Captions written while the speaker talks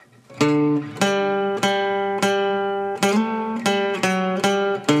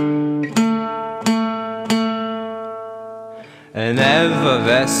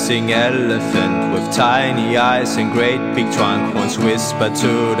effervescing elephant with tiny eyes and great big trunk once whispered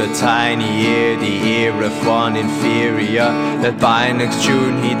to the tiny ear, the ear of one inferior, that by next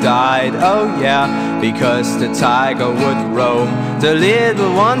June he died. Oh yeah, because the tiger would roam. The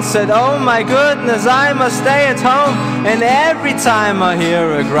little one said, oh my goodness, I must stay at home. And every time I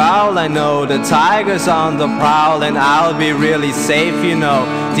hear a growl, I know the tiger's on the prowl, and I'll be really safe, you know.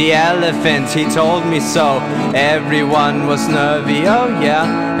 The elephant, he told me so. Everyone was nervy, oh yeah,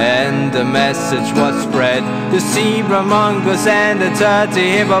 and the message was spread. The zebra, mongoose and the dirty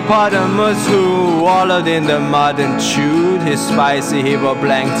hippopotamus, who wallowed in the mud and chewed his spicy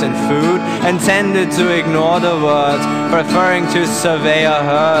hippo-plankton food, and tended to ignore the words, preferring to survey a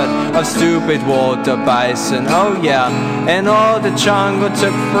herd of stupid water bison, oh yeah. And all the jungle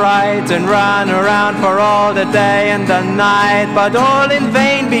took fright and ran around for all the day and the night, but all in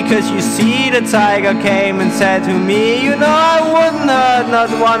vain, because you see the tiger came and said to me, you know, I wouldn't hurt not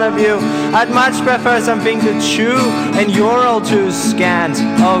one of you. I'd much prefer something to chew, and you're all too scant.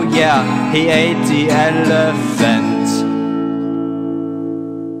 Oh yeah, he ate the elephant.